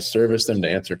know how to service them, to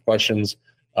answer questions.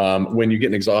 When you get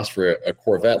an exhaust for a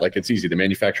Corvette, like it's easy. The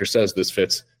manufacturer says this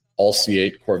fits all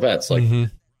C8 Corvettes. Like,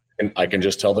 and I can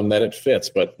just tell them that it fits.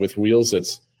 But with wheels,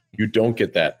 you don't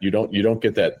get that. You don't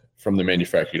get that from the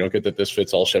manufacturer. You don't get that this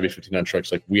fits all Chevy 59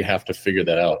 trucks. Like, we have to figure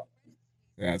that out.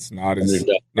 Yeah, it's not as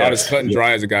cut and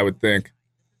dry as a guy would think.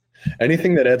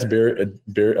 Anything that adds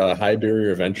a high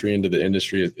barrier of entry into the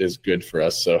industry is good for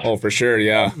us. So, oh, for sure,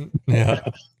 yeah.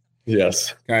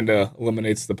 Yes. Kind of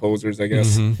eliminates the posers, I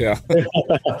guess. Yeah.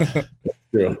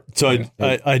 True. So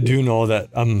I do know that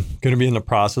I'm going to be in the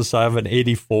process. I have an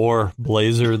 84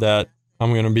 Blazer that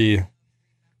I'm going to be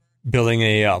building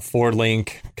a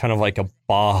 4-link, kind of like a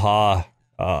Baja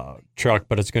truck,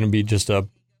 but it's going to be just a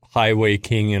highway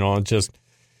king, just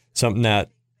something that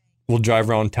will drive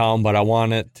around town, but I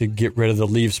want it to get rid of the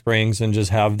leaf springs and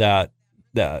just have that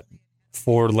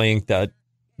forward link, that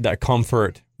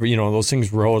comfort. Those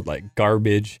things rode like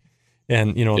garbage,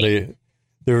 and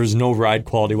there was no ride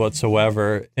quality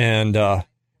whatsoever. And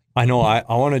I know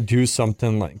I want to do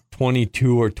something like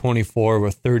 22 or 24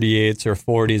 with 38s or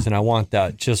 40s, and I want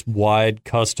that just wide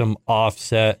custom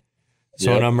offset.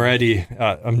 So when I'm ready,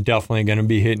 I'm definitely going to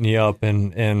be hitting you up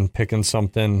and picking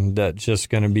something that's just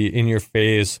going to be in your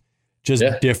face, just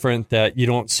different, that you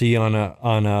don't see on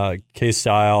a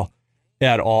K-style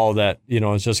at all, that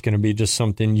is just going to be just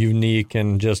something unique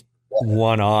and just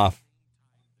one off.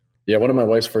 Yeah, one of my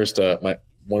wife's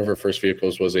one of her first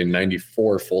vehicles was a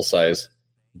 94 full-size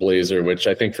Blazer, which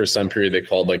I think for some period they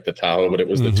called like the Tahoe, but it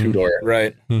was the two-door.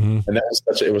 Right. And that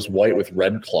was it was white with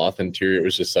red cloth interior. It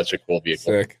was just such a cool vehicle.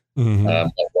 Sick.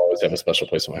 I'll always have a special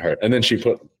place in my heart. And then she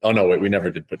we never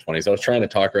did put 20s. I was trying to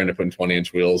talk her into putting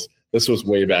 20-inch wheels. This was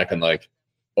way back in like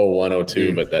 01,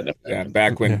 02, but that never happened.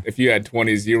 Back when if you had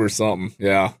 20s, you were something.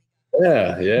 Yeah,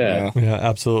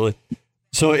 absolutely.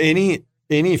 So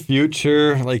any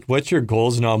future, like, what's your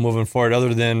goals now moving forward,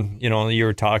 other than, you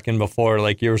were talking before,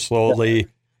 like you're slowly,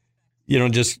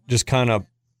 just kind of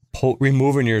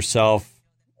removing yourself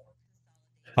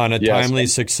on a timely,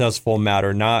 successful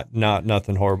matter, not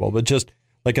nothing horrible, but just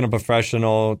like in a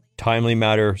professional, timely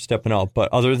matter, stepping out.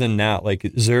 But other than that, like,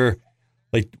 is there,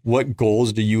 like, what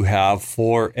goals do you have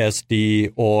for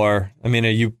SD? Or, I mean,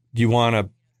 do you want to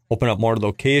open up more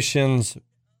locations?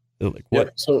 Like,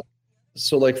 what? Yeah,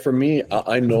 so like for me,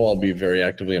 I know I'll be very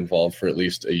actively involved for at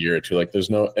least a year or two. Like, there's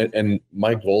and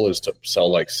my goal is to sell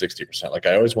like 60%. Like,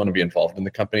 I always want to be involved in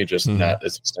the company, just not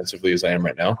as extensively as I am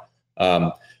right now.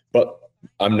 But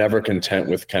I'm never content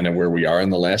with kind of where we are.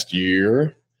 In the last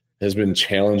year has been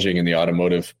challenging in the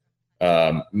automotive,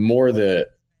 more the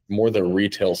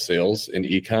retail sales in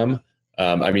e-com.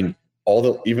 I mean,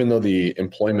 even though the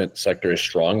employment sector is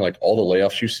strong, like all the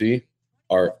layoffs you see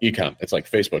are e-com. It's like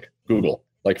Facebook, Google.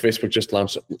 Like Facebook just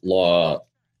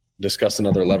discussed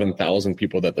another 11,000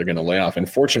 people that they're going to lay off.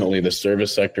 And fortunately, the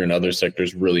service sector and other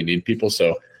sectors really need people.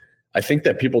 So I think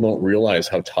that people don't realize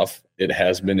how tough it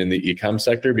has been in the e-com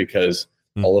sector, because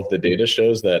all of the data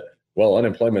shows that,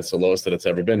 unemployment's the lowest that it's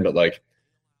ever been. But like,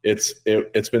 it's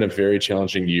been a very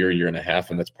challenging year and a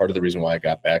half. And that's part of the reason why I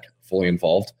got back fully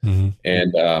involved.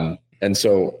 And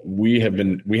so we had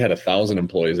 1,000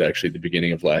 employees actually at the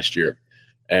beginning of last year.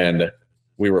 And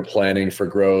we were planning for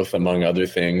growth, among other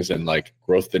things, and like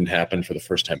growth didn't happen for the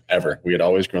first time ever. We had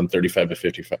always grown 35 to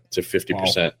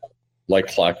 50% like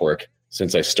clockwork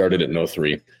since I started at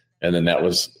 03. And then that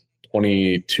was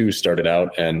 22 started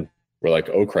out, and we're like,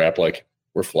 oh crap, like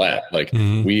we're flat. Like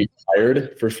we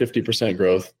hired for 50%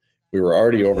 growth. We were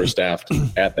already overstaffed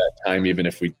at that time, even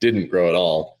if we didn't grow at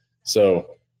all.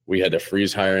 So we had to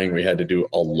freeze hiring. We had to do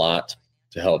a lot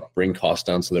to help bring costs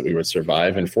down so that we would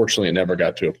survive. And fortunately, it never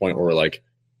got to a point where we're like,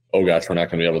 oh gosh, we're not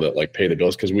going to be able to like pay the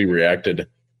bills, because we reacted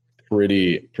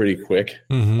pretty quick.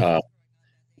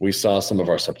 We saw some of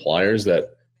our suppliers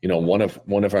that, one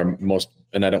of our most,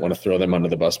 and I don't want to throw them under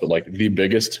the bus, but like the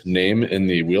biggest name in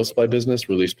the wheel supply business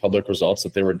released public results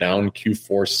that they were down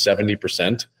Q4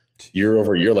 70% year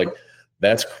over year. Like,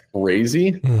 that's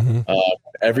crazy.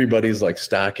 Everybody's like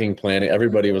stocking, planning.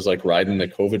 Everybody was like riding the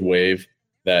COVID wave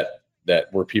that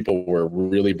where people were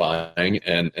really buying,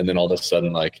 and then all of a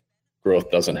sudden, like,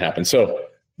 growth doesn't happen. So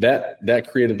that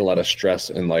created a lot of stress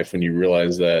in life when you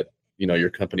realize that, your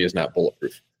company is not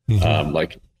bulletproof.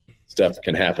 Like, stuff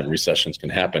can happen, recessions can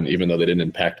happen, even though they didn't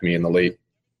impact me in the late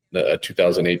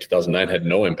 2008, 2009 had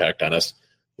no impact on us.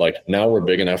 Like, now we're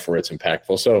big enough where it's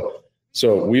impactful.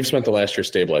 So we've spent the last year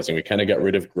stabilizing. We kind of got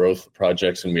rid of growth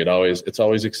projects, and it's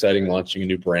always exciting launching a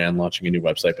new brand, launching a new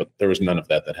website, but there was none of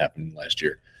that happened last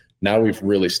year. Now we've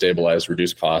really stabilized,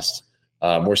 reduced costs.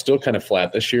 We're still kind of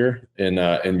flat this year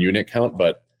in unit count,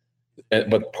 but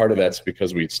part of that's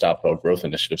because we stopped all growth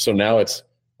initiatives. So now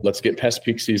let's get past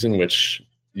peak season, which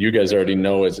you guys already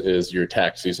know is your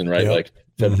tax season, right? Yep. Like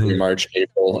February, March,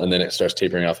 April, and then it starts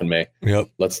tapering off in May. Yep.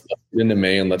 Let's get into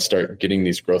May and let's start getting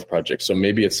these growth projects. So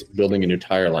maybe it's building a new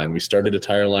tire line. We started a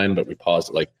tire line, but we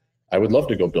paused. Like, I would love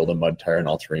to go build a mud tire, an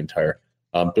all-terrain tire.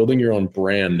 Building your own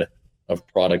brand of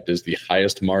product is the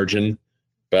highest margin,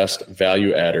 best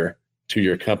value adder to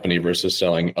your company versus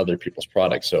selling other people's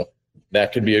products. So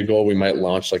that could be a goal. We might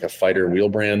launch like a fighter wheel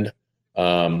brand.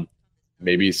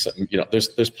 Maybe some,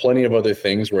 there's plenty of other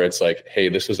things where it's like, hey,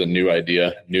 this is a new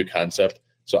idea, new concept.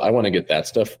 So I want to get that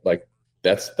stuff. Like,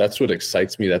 that's what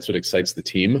excites me. That's what excites the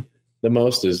team the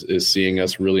most is seeing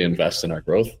us really invest in our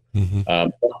growth.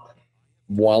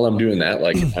 while I'm doing that,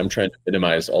 like I'm trying to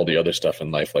minimize all the other stuff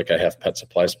in life. Like I have Pet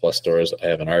Supplies Plus stores, I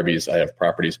have an Arby's, I have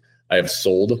properties. I have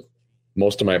sold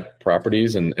most of my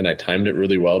properties, and I timed it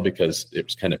really well because it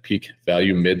was kind of peak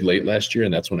value late last year,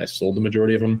 and that's when I sold the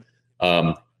majority of them.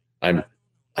 I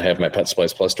have my Pet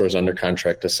Supplies Plus stores under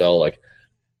contract to sell. Like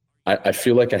I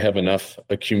feel like I have enough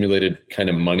accumulated kind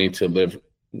of money to live,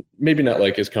 maybe not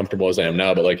like as comfortable as I am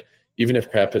now, but like even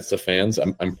if crap hits the fans,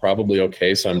 I'm probably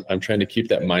okay. So I'm trying to keep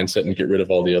that mindset and get rid of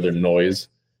all the other noise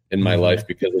in my life,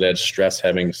 because it adds stress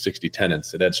having 60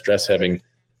 tenants. It adds stress having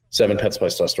 7 Pet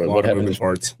Supplies Plus stores. What happens if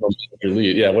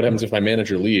what happens if my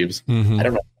manager leaves? I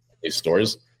don't know these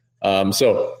stores.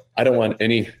 So I don't want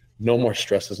no more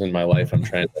stresses in my life. I'm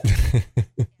trying to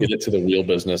get it to the wheel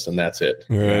business, and that's it.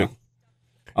 Right.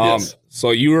 Yes.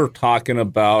 So you were talking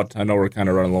about, I know we're kind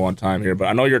of running low on time here, but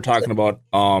I know you're talking about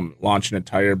launching a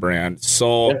tire brand.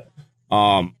 So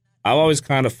I've always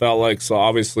kind of felt like, so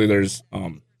obviously there's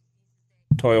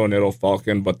Toyo Nitto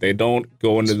Falcon, but they don't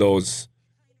go into those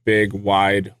big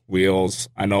wide wheels.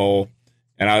 I know,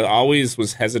 and I always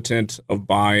was hesitant of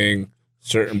buying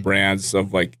certain brands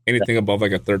of like anything above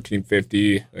like a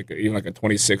 1350, like even like a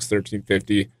 26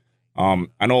 1350.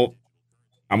 I know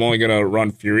I'm only gonna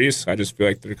run Furies. I just feel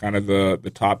like they're kind of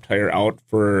the top tire out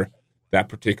for that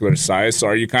particular size. So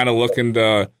are you kind of looking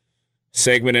to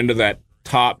segment into that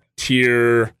top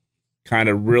tier, kind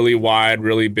of really wide,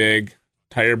 really big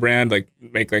tire brand, like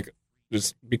make like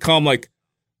just become like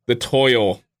the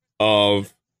Toyo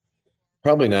of?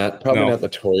 Probably not the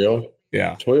Toyo.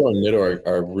 Yeah. Toyo and Nitto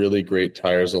are really great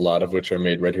tires, a lot of which are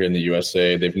made right here in the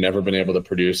USA. They've never been able to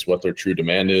produce what their true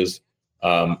demand is.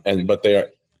 But they are,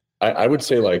 I would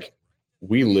say, like,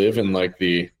 we live in like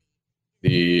the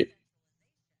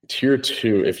tier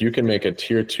 2. If you can make a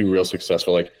tier 2 real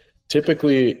successful, like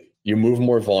typically you move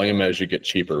more volume as you get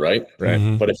cheaper, right?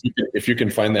 Mm-hmm. But if you can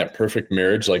find that perfect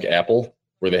marriage, like Apple,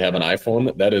 where they have an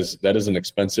iPhone, that is an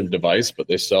expensive device, but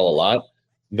they sell a lot.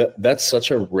 That's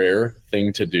such a rare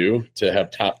thing to do, to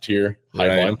have top tier high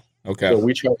volume. Okay. So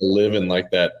we try to live in like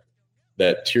that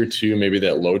tier 2, maybe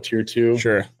that low tier 2,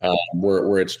 Sure.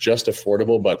 Where it's just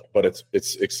affordable, but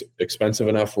it's expensive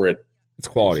enough where It's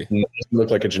quality. it doesn't look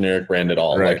like a generic brand at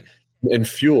all. Right. Like, and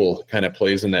Fuel kind of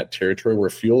plays in that territory where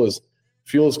Fuel is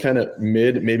kind of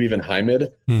mid, maybe even high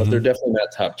mid, but they're definitely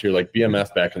not top tier. Like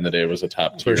BMF back in the day was a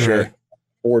top tier. For sure.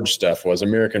 Forge stuff was.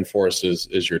 American Force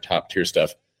is your top tier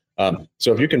stuff.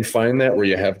 So if you can find that where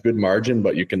you have good margin,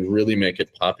 but you can really make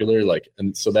it popular, like,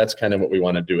 and so that's kind of what we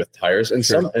want to do with tires.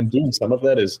 And doing some of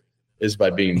that is by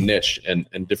being niche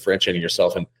and differentiating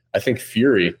yourself. And I think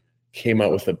Fury came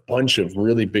out with a bunch of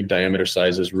really big diameter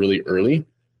sizes really early,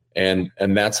 and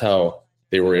that's how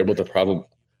they were able to probably,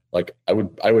 like, I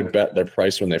would bet their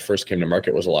price when they first came to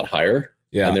market was a lot higher.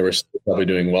 Yeah. And they were still probably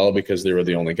doing well because they were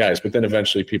the only guys. But then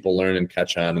eventually people learn and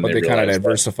catch on. And but they kind of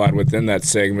diversified within that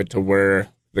segment to where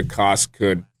the cost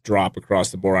could drop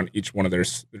across the board on each one of their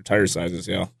tire sizes.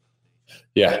 Yeah.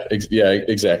 Yeah,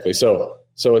 exactly. So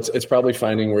it's probably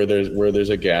finding where there's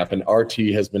a gap. And RT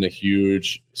has been a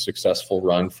huge successful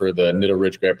run for the Nitto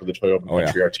Ridge Grappler, the Toyo Open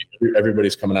Country RT.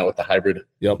 Everybody's coming out with the hybrid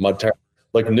mud tire.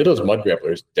 Like Nitto's mud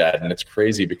grappler is dead, and it's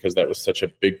crazy because that was such a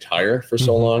big tire for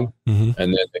so long. And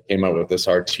then they came out with this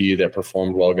RT that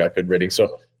performed well, got good ratings.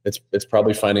 So it's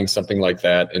probably finding something like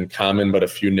that in common, but a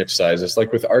few niche sizes.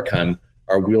 Like with Archon,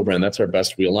 our wheel brand, that's our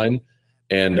best wheel line.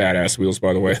 And badass wheels,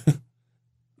 by the way.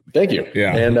 Thank you.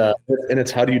 Yeah. And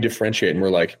it's how do you differentiate? And we're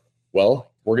like,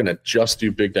 well, we're going to just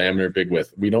do big diameter, big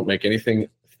width. We don't make anything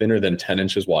thinner than 10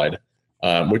 inches wide,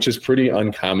 which is pretty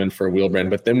uncommon for a wheel brand.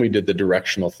 But then we did the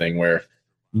directional thing where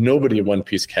nobody One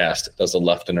Piece Cast does a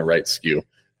left and a right skew,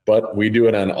 but we do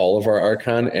it on all of our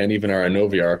Archon and even our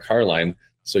Inovia, our car line,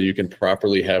 so you can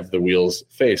properly have the wheels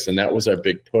face. And that was our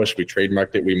big push. We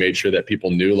trademarked it. We made sure that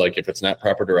people knew, like, if it's not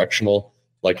proper directional,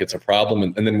 like, it's a problem.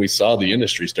 And then we saw the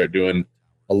industry start doing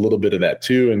a little bit of that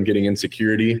too, and getting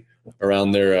insecurity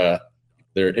around their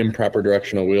improper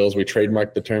directional wheels. We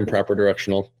trademarked the term proper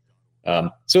directional.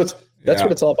 So that's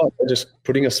what it's all about. Just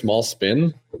putting a small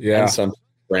spin on something,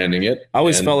 branding it. I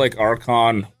always felt like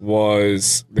Archon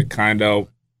was the kind of,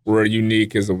 we're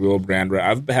unique as a wheel brand.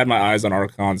 I've had my eyes on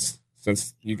Archons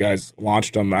since you guys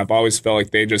launched them. I've always felt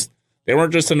like they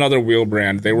weren't just another wheel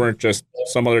brand. They weren't just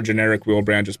some other generic wheel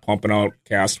brand just pumping out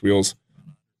cast wheels.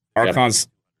 Archons,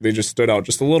 they just stood out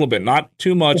just a little bit, not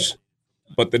too much,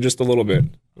 but just a little bit.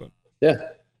 Yeah.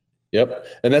 Yep.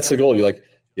 And that's the goal. You like,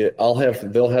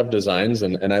 they'll have designs,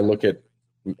 and I look at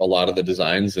a lot of the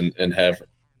designs and have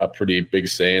a pretty big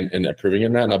say in approving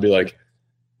in that. And I'll be like,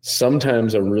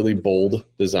 sometimes a really bold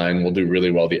design will do really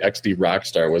well. The XD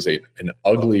Rockstar was an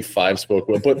ugly 5-spoke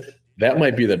wheel, but that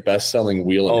might be the best-selling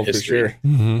wheel in history. For sure.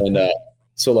 Mm-hmm. And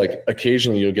so like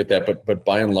occasionally you'll get that, but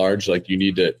by and large, like you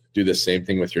need to do the same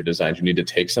thing with your designs. You need to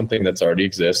take something that's already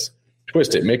exists,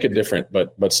 twist it, make it different,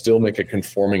 but still make a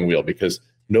conforming wheel, because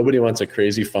nobody wants a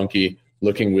crazy, funky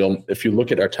looking wheel. If you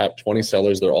look at our top 20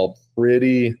 sellers, they're all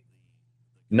pretty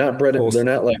not bread. They're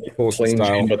not like plain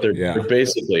Jane, but they're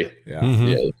basically. Yeah. Mm-hmm.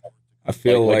 Yeah. I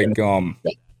feel like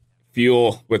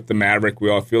Fuel with the Maverick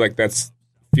wheel. I feel like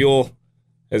Fuel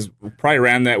has probably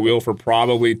ran that wheel for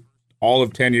probably all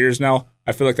of 10 years now.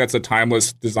 I feel like that's a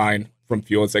timeless design from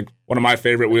Fuel. It's like one of my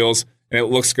favorite wheels, and it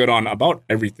looks good on about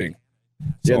everything.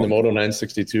 Yeah, so, the Moto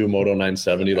 962, Moto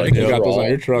 970, like you got those on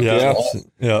your truck. Yeah.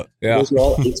 Those are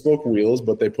all 8-spoke wheels,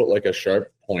 but they put like a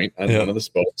sharp point on one of the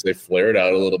spokes. They flare it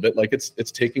out a little bit, like it's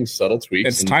taking subtle tweaks.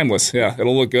 It's timeless. Yeah,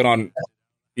 it'll look good on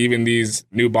even these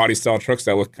new body style trucks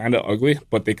that look kind of ugly,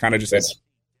 but they kind of just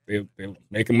they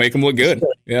make them look good.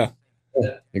 Yeah,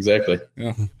 exactly.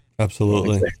 Yeah,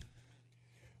 absolutely.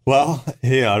 Well,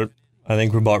 hey, I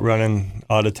think we're about running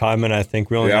out of time, and I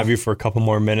think we only have you for a couple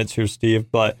more minutes here,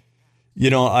 Steve. But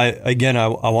I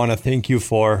want to thank you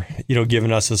for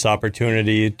giving us this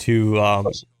opportunity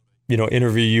to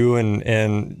interview you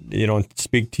and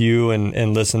speak to you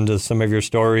and listen to some of your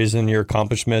stories and your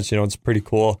accomplishments. It's pretty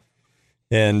cool,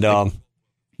 and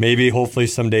maybe hopefully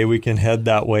someday we can head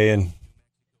that way and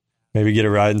maybe get a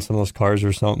ride in some of those cars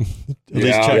or something.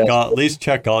 At least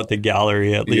check out the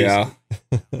gallery at least. Yeah.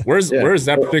 Where's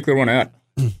that particular one at?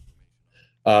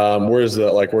 Where's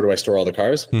where do I store all the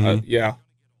cars? Yeah.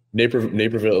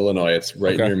 Naperville, Illinois. It's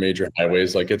right near major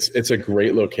highways. Like it's a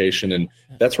great location, and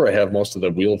that's where I have most of the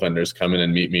wheel vendors come in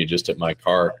and meet me just at my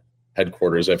car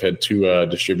headquarters. I've had 2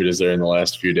 distributors there in the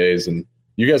last few days, and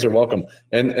you guys are welcome.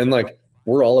 And like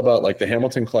we're all about like the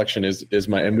Hamilton collection is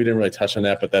my, and we didn't really touch on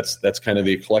that, but that's kind of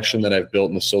the collection that I've built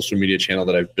and the social media channel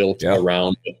that I've built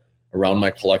around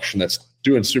my collection that's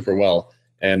doing super well,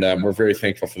 and we're very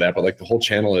thankful for that. But like the whole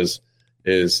channel is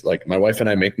like my wife and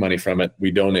I make money from it.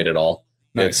 We donate it all.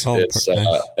 Nice. It's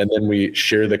and then we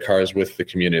share the cars with the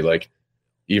community. Like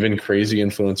even crazy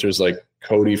influencers like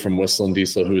Cody from Whistle and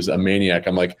Diesel, who's a maniac.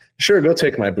 I'm like, sure, go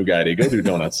take my Bugatti, go do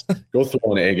donuts, go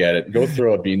throw an egg at it, go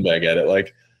throw a beanbag at it.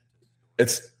 Like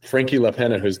it's Frankie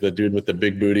LaPena, who's the dude with the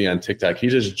big booty on TikTok. He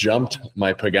just jumped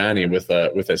my Pagani with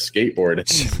a skateboard,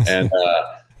 and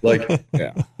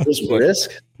there's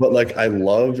risk, but like I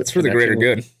love it's for the greater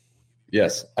good.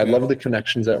 Yes, I love the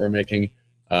connections that we're making.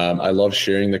 I love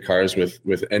sharing the cars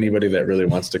with anybody that really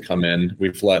wants to come in.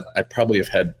 I probably have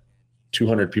had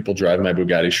 200 people drive my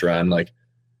Bugatti Chiron. Like,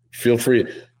 feel free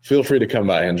to come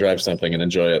by and drive something and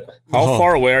enjoy it. How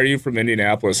far away are you from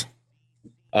Indianapolis?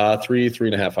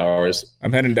 3.5 hours.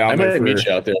 I'm heading down there. Meet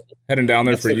you out there. Heading down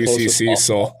there for UCC,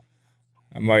 so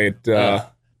I might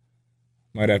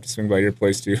have to swing by your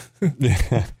place too.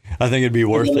 I think it'd be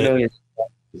worth it.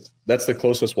 That's the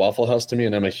closest Waffle House to me,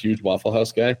 and I'm a huge Waffle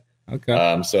House guy.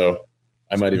 Okay. So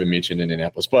I might even meet you in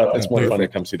Indianapolis, but it's more fun to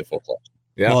come see the full collection.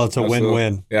 Yeah. Well, it's a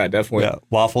win-win. Yeah, definitely. Yeah.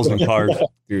 Waffles and cars.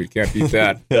 Dude, can't beat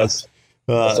that. Yes.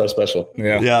 That's our special.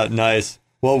 Yeah. Yeah. Nice.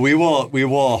 Well, we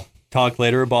will talk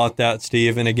later about that,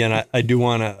 Steve. And again, I do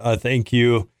want to thank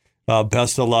you.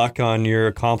 Best of luck on your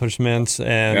accomplishments.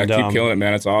 And keep killing it,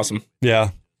 man. It's awesome.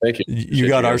 Yeah. Thank you. You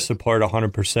got our support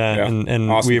 100%.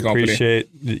 And awesome we appreciate,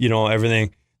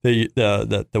 everything.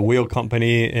 The wheel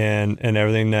company and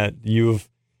everything that you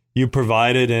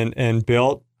provided and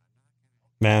built,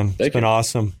 man, it's been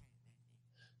awesome.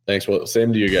 Thanks. Well,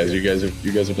 same to you guys. You guys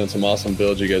have done some awesome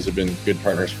builds. You guys have been good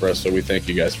partners for us, so we thank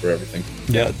you guys for everything.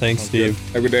 Yeah, thanks, Steve.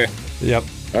 Have a good day. Yep.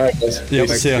 All right, guys. Yep.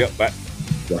 See ya. Yep, bye.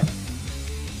 Bye.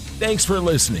 Thanks for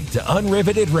listening to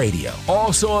Unriveted Radio.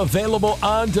 Also available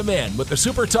on demand with the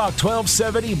SuperTalk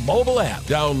 1270 mobile app.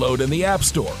 Download in the App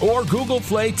Store or Google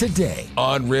Play today.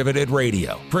 Unriveted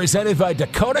Radio, presented by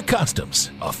Dakota Customs,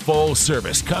 a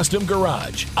full-service custom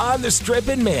garage on the Strip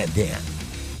in Mandan.